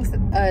accounting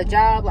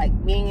job,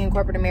 like being in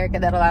corporate America,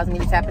 that allows me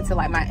to tap into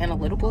like my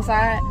analytical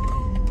side.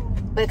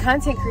 But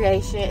content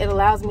creation, it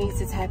allows me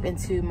to tap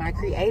into my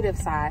creative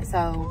side.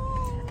 So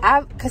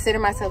I consider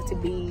myself to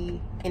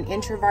be an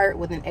introvert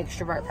with an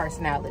extrovert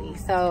personality.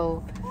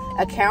 So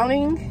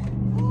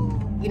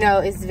accounting, you know,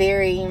 is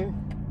very,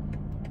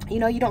 you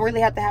know, you don't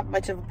really have to have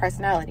much of a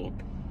personality.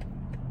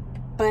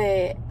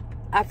 But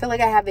I feel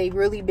like I have a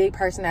really big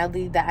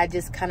personality that I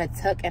just kind of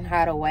tuck and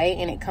hide away,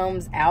 and it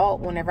comes out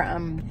whenever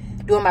I'm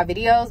doing my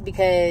videos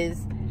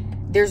because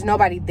there's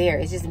nobody there.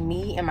 It's just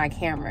me and my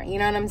camera. You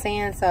know what I'm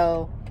saying?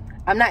 So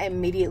I'm not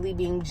immediately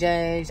being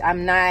judged.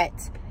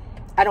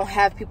 I don't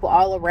have people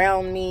all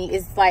around me.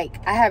 It's like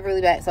I have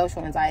really bad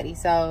social anxiety.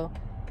 So,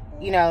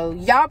 you know,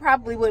 y'all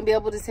probably wouldn't be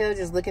able to tell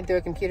just looking through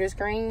a computer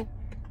screen.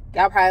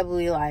 Y'all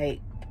probably like,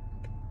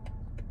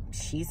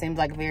 she seems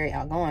like very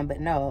outgoing, but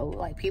no,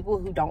 like people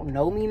who don't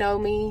know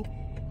me,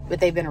 but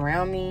they've been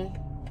around me,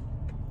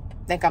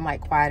 think I'm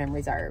like quiet and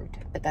reserved,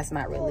 but that's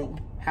not really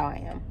how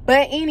I am.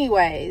 But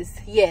anyways,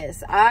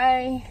 yes,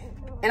 I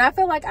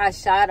feel like I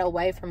shied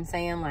away from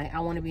saying like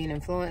I want to be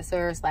an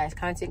influencer /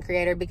 content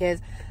creator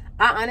because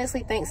I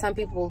honestly think some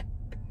people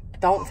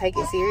don't take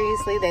it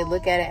seriously. They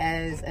look at it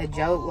as a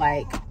joke,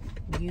 like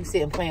you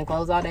sit and play in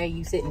clothes all day,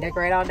 you sit and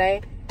decorate all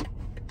day.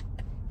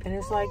 And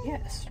it's like,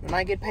 yes, and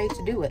I get paid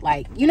to do it.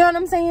 Like, you know what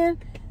I'm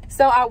saying?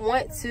 So I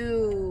want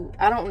to,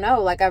 I don't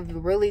know, like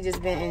I've really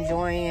just been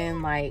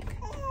enjoying like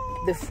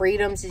the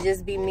freedom to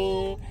just be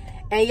me.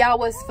 And y'all,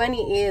 what's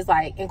funny is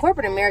like in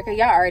corporate America,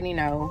 y'all already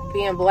know,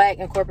 being black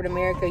in corporate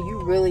America,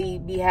 you really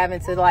be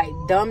having to like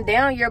dumb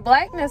down your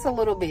blackness a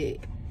little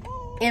bit.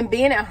 And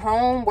being at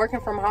home, working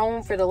from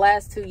home for the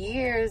last 2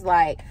 years,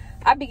 like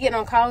I be getting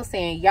on calls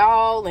saying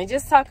y'all and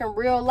just talking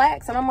real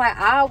lax. And I'm like,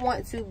 I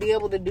want to be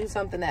able to do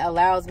something that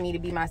allows me to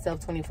be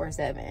myself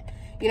 24/7.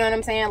 You know what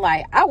I'm saying?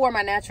 Like I wore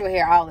my natural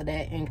hair, all of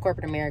that in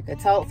corporate America.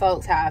 Told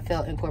folks how I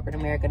felt in corporate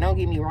America. Don't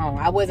get me wrong.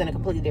 I wasn't a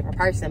completely different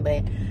person,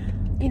 but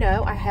you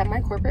know, I had my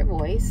corporate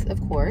voice, of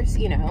course,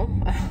 you know.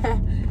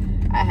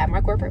 I had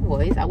my corporate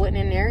voice. I wasn't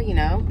in there, you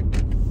know,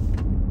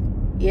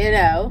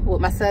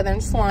 with my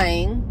southern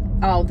slang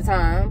all the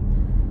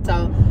time. So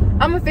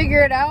I'm gonna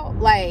figure it out.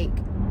 Like,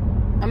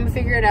 I'm gonna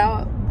figure it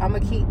out. I'm gonna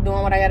keep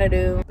doing what I gotta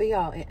do. But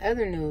y'all, in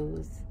other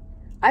news,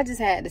 I just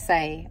had to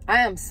say,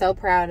 I am so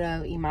proud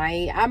of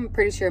Imai. I'm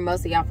pretty sure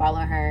most of y'all follow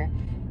her,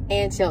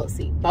 and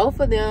Chelsea. Both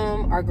of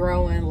them are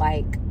growing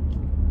like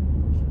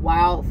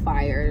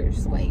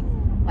wildfires. Wait,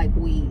 like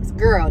weeds.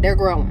 Girl, they're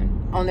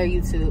growing on their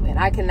YouTube, and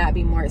I cannot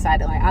be more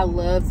excited. Like, I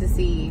love to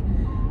see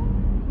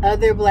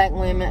other black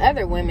women,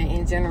 other women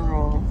in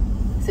general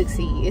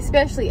succeed,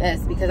 especially us,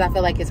 because I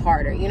feel like it's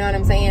harder. You know what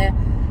I'm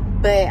saying?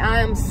 But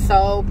I'm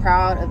so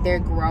proud of their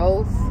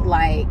growth.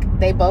 Like,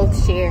 they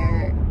both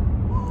shared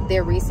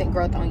their recent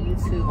growth on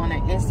YouTube, on their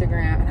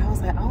Instagram, and I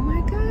was like, oh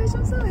my gosh,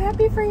 I'm so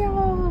happy for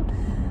y'all.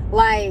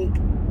 Like,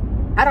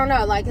 I don't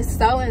know, like, it's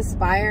so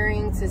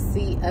inspiring to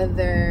see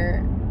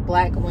other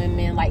black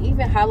women, like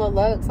even Holla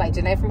Lux, like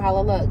Janae from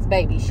Holla Lux,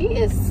 baby, she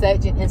is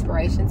such an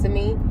inspiration to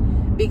me,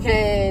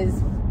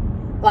 because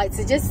like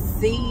to just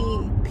see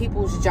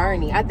people's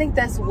journey, I think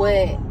that's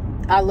what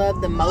I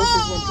love the most,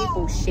 is when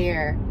people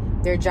share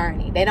their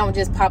journey. They don't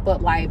just pop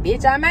up like,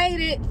 bitch, I made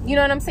it. You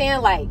know what I'm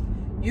saying? Like,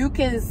 you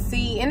can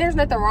see, and there's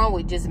nothing wrong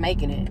with just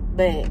making it,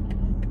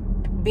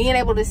 but being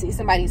able to see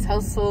somebody's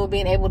hustle,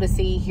 being able to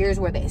see here's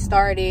where they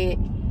started,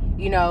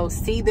 you know,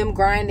 see them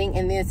grinding,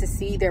 and then to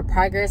see their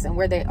progress and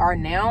where they are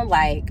now,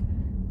 like,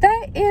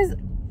 that is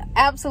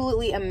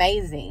absolutely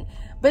amazing.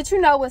 But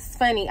you know what's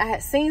funny? I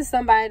had seen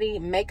somebody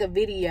make a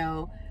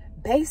video,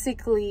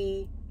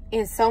 basically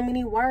in so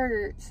many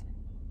words,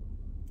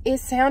 it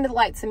sounded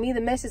like, to me,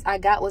 the message I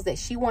got was that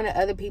she wanted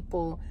other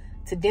people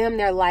to dim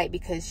their light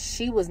because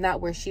she was not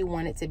where she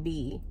wanted to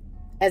be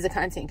as a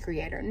content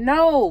creator.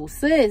 No,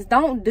 sis,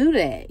 don't do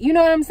that. You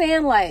know what I'm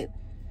saying? Like,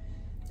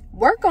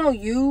 work on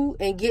you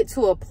and get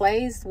to a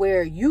place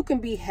where you can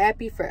be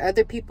happy for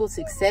other people's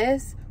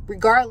success,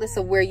 regardless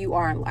of where you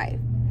are in life.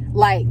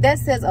 Like, that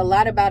says a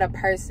lot about a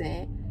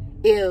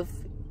person if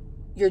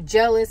you're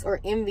jealous or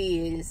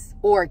envious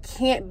or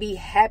can't be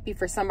happy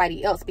for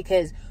somebody else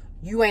because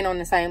you ain't on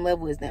the same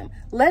level as them.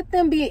 Let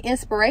them be an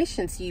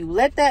inspiration to you.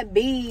 Let that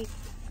be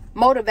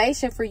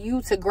motivation for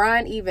you to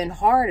grind even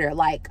harder.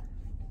 Like,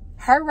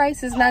 her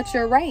race is not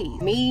your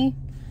race. Me,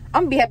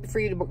 I'm gonna be happy for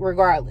you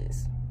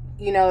regardless.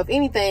 You know, if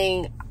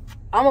anything,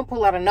 I'm gonna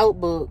pull out a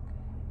notebook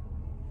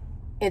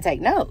and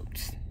take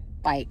notes.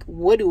 Like,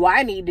 what do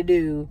I need to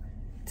do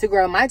to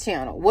grow my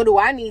channel? What do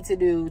I need to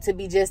do to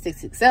be just as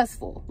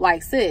successful?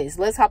 Like, sis,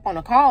 let's hop on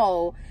a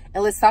call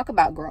and let's talk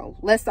about growth.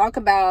 Let's talk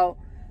about,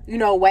 you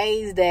know,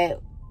 ways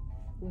that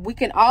we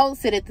can all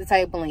sit at the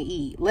table and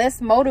eat. Let's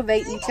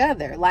motivate each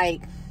other.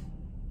 Like,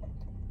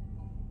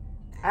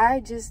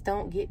 I just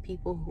don't get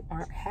people who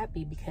aren't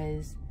happy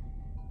because,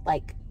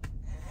 like,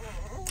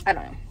 I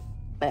don't know.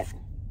 But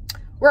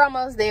we're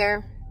almost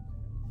there.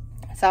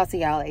 So I'll see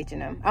y'all at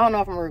H&M. I don't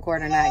know if I'm gonna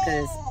record or not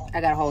because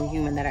I got a whole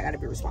human that I gotta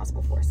be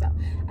responsible for. So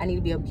I need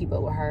to be able to keep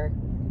up with her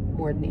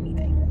more than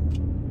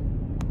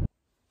anything.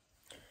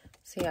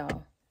 So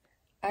y'all,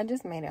 I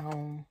just made it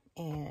home.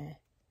 And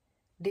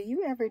do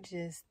you ever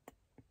just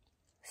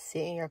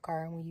sit in your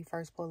car when you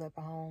first pull up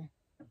at home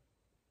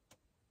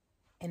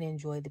and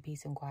enjoy the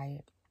peace and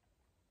quiet.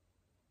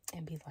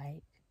 And be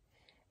like,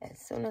 as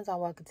soon as I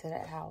walk into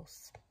that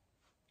house,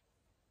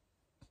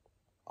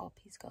 all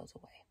peace goes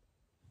away.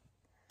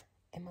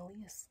 And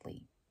Malia's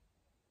asleep.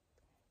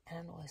 And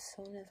I know as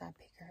soon as I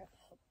pick her up,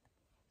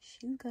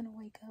 she's gonna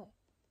wake up.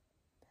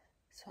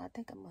 So I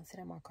think I'm gonna sit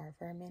in my car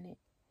for a minute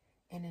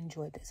and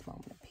enjoy this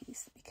moment of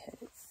peace,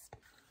 because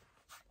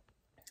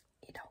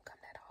it don't come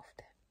that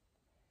often.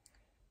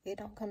 It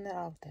don't come that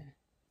often,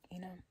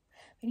 you know?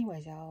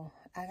 Anyways, y'all,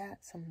 I got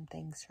some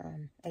things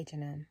from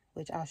H&M,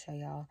 which I'll show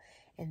y'all.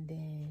 And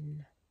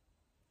then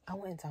I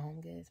went to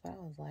Homegoods, but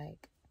I was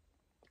like,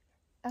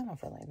 I don't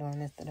feel like doing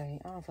this today.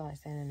 I don't feel like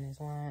standing in this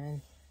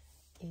line.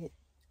 I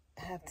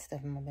have the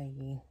stuff in my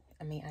baggie.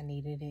 I mean, I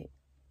needed it.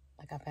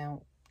 Like, I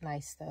found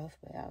nice stuff,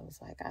 but I was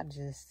like, I'm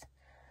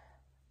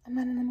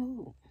not in the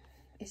mood.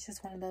 It's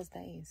just one of those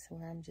days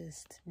where I'm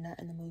just not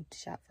in the mood to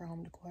shop for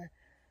home decor.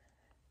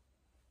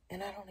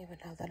 And I don't even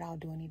know that I'll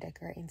do any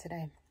decorating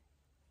today.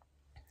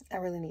 I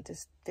really need to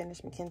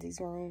finish Mackenzie's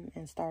room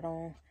and start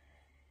on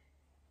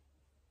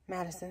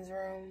Madison's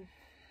room.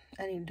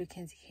 I need to do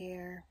Kenzie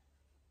hair.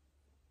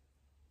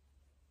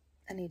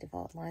 I need to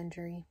fold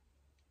laundry.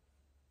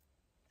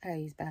 I gotta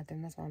use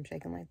bathroom. That's why I'm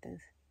shaking like this.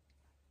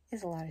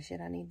 It's a lot of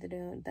shit I need to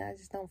do that I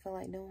just don't feel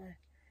like doing.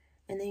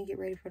 And then get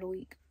ready for the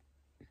week.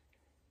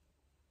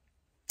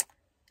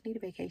 I need a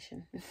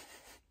vacation.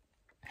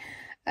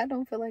 I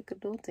don't feel like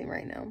adulting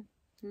right now.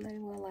 I'm not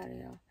even gonna lie to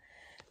y'all.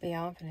 But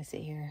y'all, I'm finna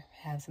sit here,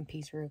 have some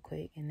peace real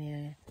quick, and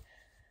then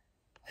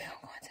we're gonna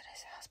go into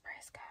this house,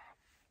 praise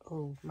God.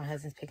 Oh, my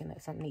husband's picking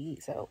up something to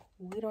eat, so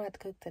we don't have to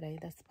cook today.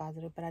 That's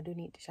positive, but I do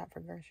need to shop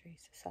for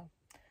groceries. So,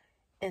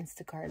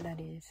 Instacart, that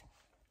is.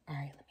 All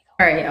right, let me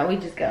go. All right, y'all, we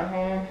just got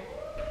home.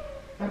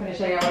 I'm gonna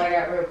show y'all what I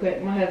got real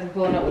quick. My husband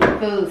pulling up with the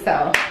food,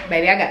 so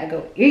baby, I got to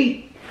go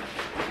eat.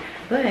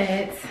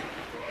 But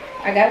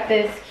I got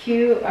this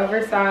cute,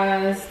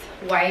 oversized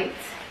white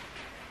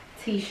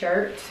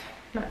t-shirt.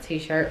 Not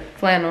t-shirt,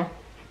 flannel.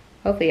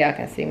 Hopefully y'all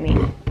can see me.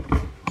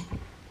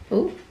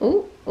 Ooh,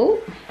 ooh, ooh.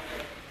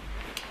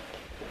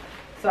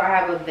 So I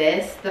have a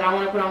vest that I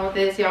want to put on with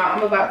this, y'all.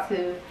 I'm about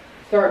to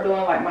start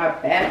doing like my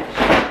batch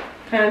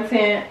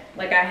content.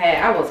 Like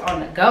I was on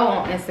the go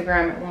on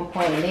Instagram at one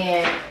point, and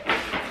then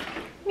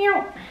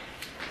meow.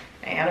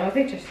 I ain't got no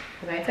pictures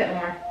because I ain't taking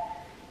more.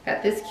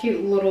 Got this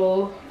cute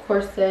little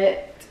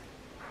corset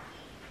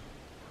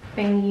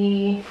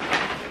thingy.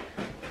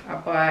 I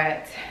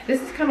bought,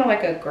 this is kind of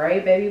like a gray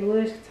baby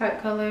bluish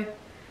type color.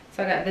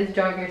 So I got this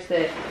jogger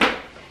set.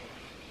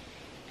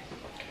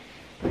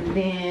 And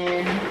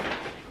then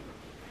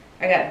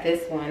I got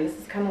this one. This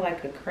is kind of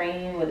like a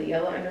cream with a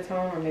yellow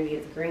undertone, or maybe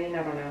it's green,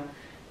 I don't know.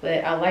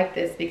 But I like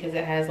this because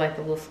it has like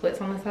the little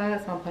splits on the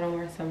side. So I'm putting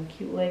on some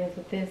cute leggings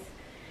with this.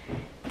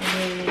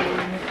 And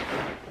then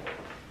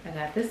I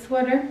got this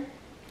sweater.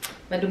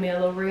 Gonna do me a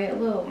little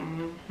red little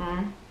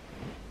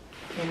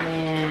And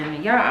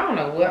then, y'all, I don't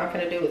know what I'm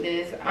gonna do with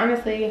this.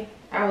 Honestly,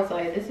 I was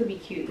like, this would be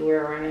cute to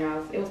wear around the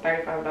house. It was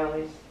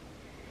 $35.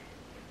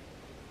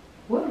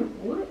 What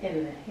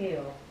in the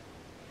hell?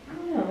 I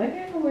don't know. Maybe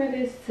I can wear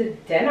this to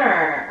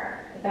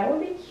dinner. That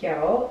would be cute.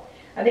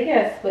 I think it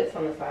has splits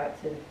on the side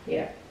too.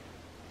 Yeah.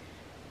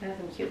 It has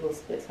some cute little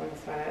splits on the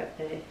side.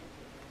 But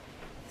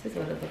this is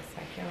what it looks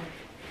like, y'all.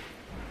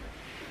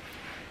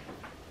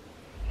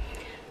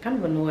 Kind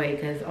of annoyed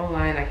because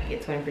online I could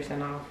get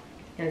 20% off.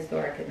 In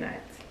store I could not.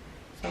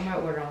 So I might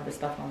order all this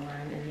stuff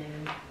online and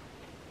then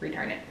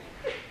return it.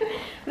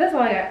 That's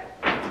all I got.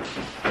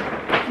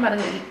 I'm about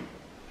to go eat.